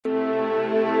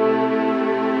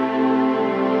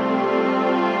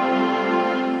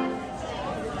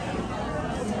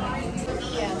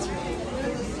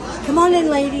on in,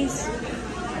 ladies.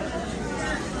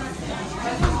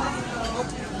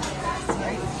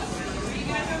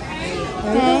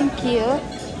 Thank you.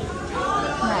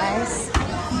 Nice.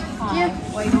 Here.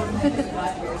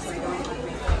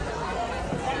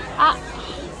 Ah.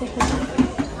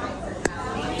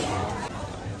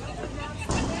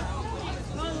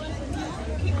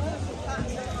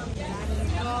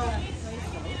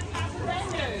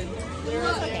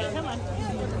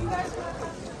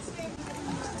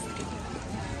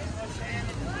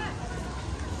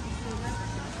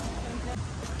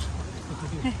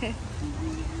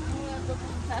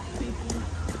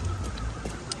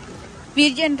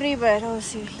 Virgin River,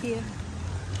 also here.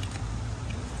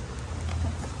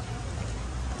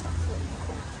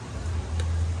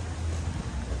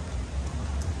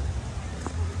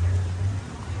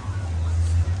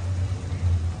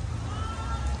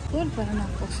 Cool para una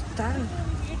postal.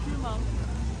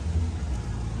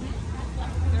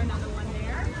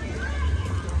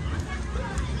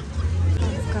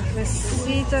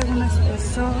 Cafecito, algunas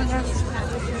personas.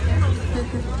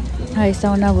 Ahí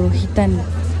está una brujita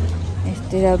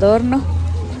de adorno.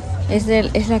 Es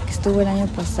la que estuvo el año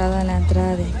pasado en la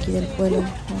entrada de aquí del pueblo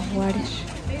de Juárez.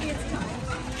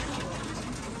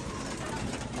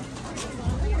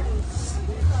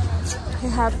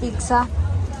 Deja pizza.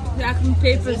 Vacuum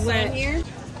paper's wet. Here?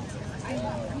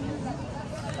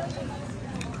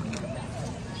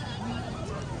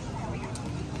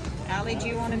 Allie, do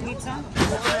you want a pizza?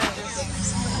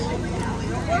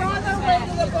 We're on the way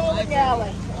to the bowling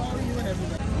alley.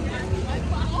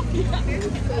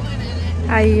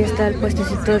 Ahí está el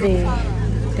puestecito de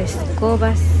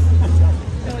escobas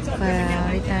para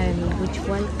ahorita el witch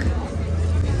walk.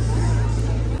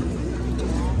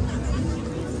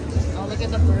 Oh, look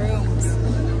at the brooms.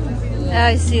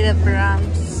 I see the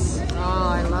brooms.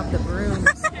 Oh, I love the brooms.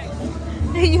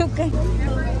 You can.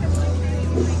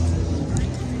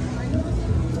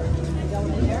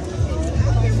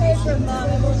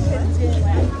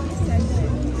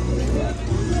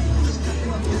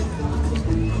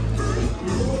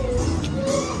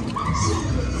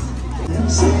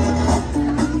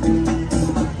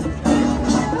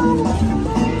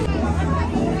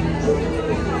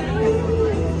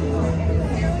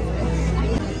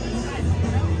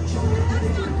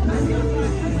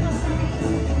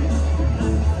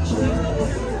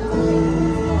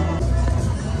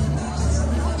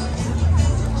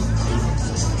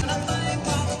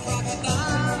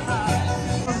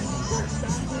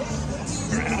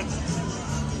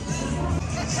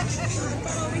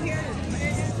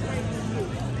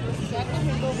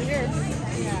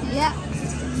 Yeah.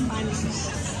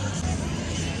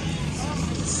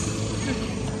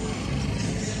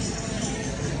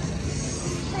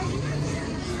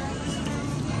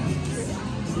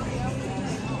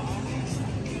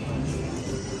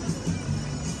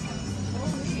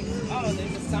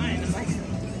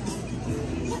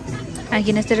 Aquí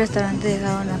en este restaurante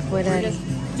dejaban afuera el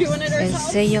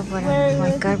sello para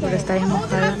marcar, pero está bien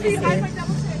mojado.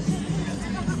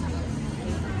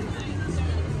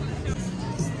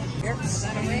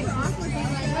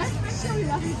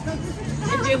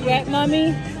 Is it wet,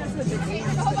 mommy?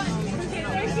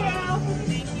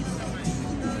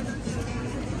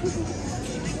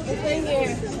 Thank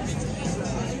you.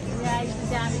 Yeah, you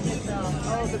down to get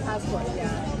the passport,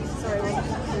 yeah. Sorry.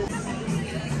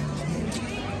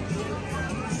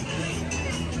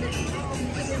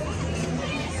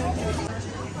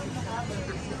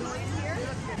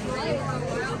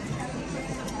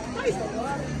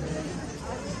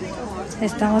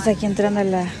 Estamos aquí entrando a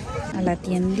la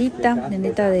tiendita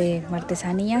de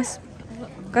artesanías.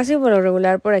 Casi por lo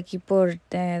regular por aquí por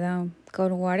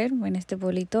Coldwater, en este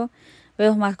pueblito,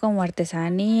 veo más como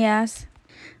artesanías,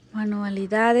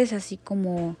 manualidades, así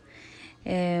como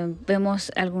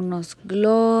vemos algunos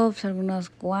gloves,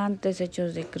 algunos guantes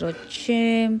hechos de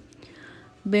crochet.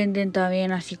 Venden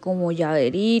también así como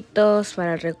llaveritos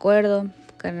para el recuerdo,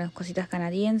 cositas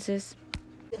canadienses.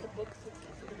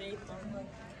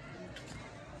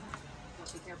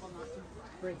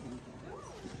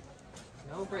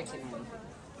 No breaking anything.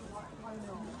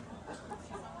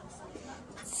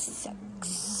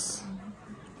 Sucks.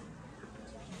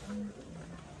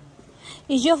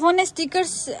 Is your phone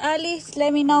stickers, Alice?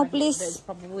 Let me know, please. It's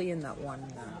probably in that one.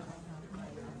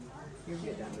 You're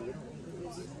good, Abby.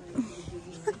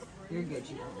 You're good.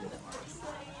 You don't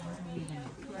need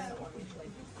that.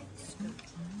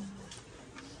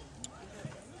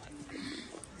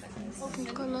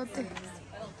 Chocolate.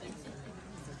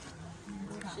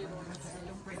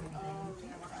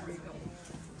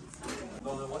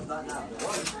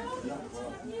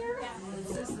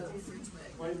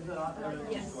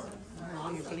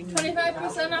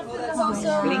 25% off for the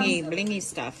wholesale. Blingy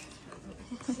stuff.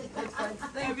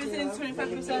 Everything's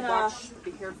 25% off.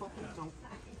 Be careful. Don't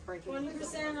break it.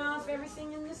 20% off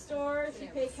everything in the store. If you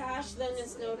pay cash, then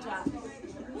it's no tax.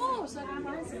 Oh, so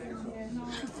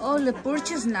Oh, the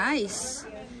porch is nice.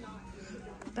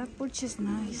 That porch is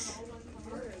nice.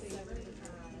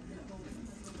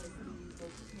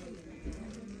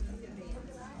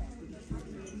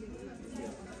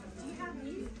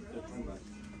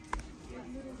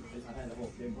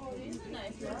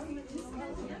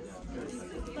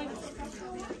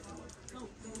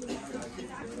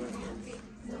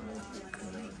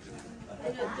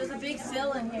 There's a big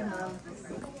sale in here, Mom.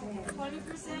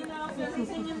 20% off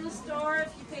everything in the store.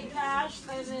 If you pay cash,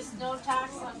 then there's no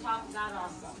tax on top of that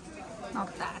also. No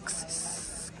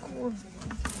taxes. Cool.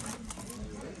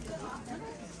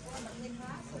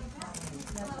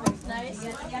 Nice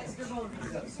and extra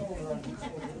bonus.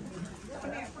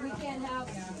 We can't help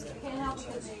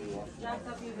because they jacked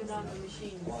up even on the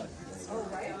machine. Oh,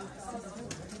 right?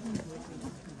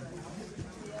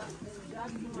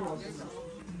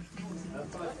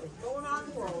 Going on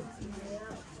the world.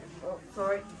 Oh,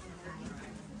 sorry.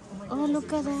 Oh,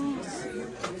 look at that.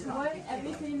 What?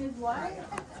 Everything is what?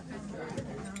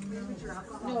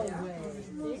 No way.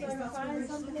 Find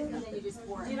something and then you just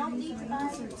pour it. You don't need to buy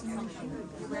something.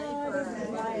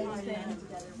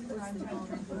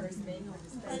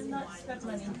 And not spend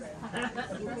money.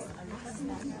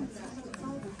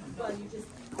 Well, you just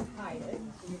hide it.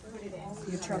 You put it in.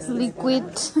 You trust Liquid.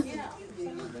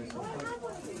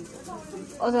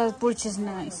 Oh, that porch is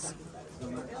nice.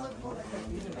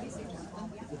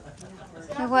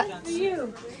 What?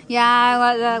 You. Yeah,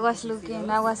 I was looking.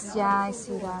 I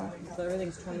see that. So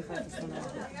everything's 25%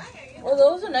 off. Oh,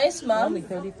 those are nice, Mom. Only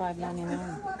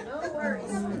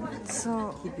 $35.99.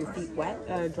 So, Keep your feet wet,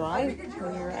 dry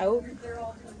when you're out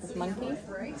with monkeys.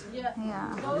 yeah.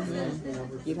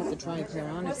 You'd have to try a pair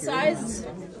on if you're Size?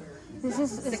 This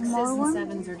is a 6s small and one.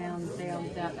 7s are down sale.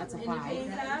 That's a 5.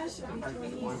 Cash? You can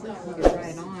try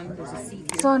it on. There's a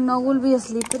seat here. So, no will be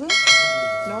slippery?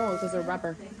 No, because they're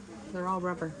rubber. They're all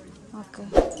rubber. Okay.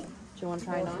 Do you want to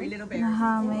try it on?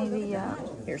 Maybe, yeah.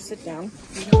 Here, sit down.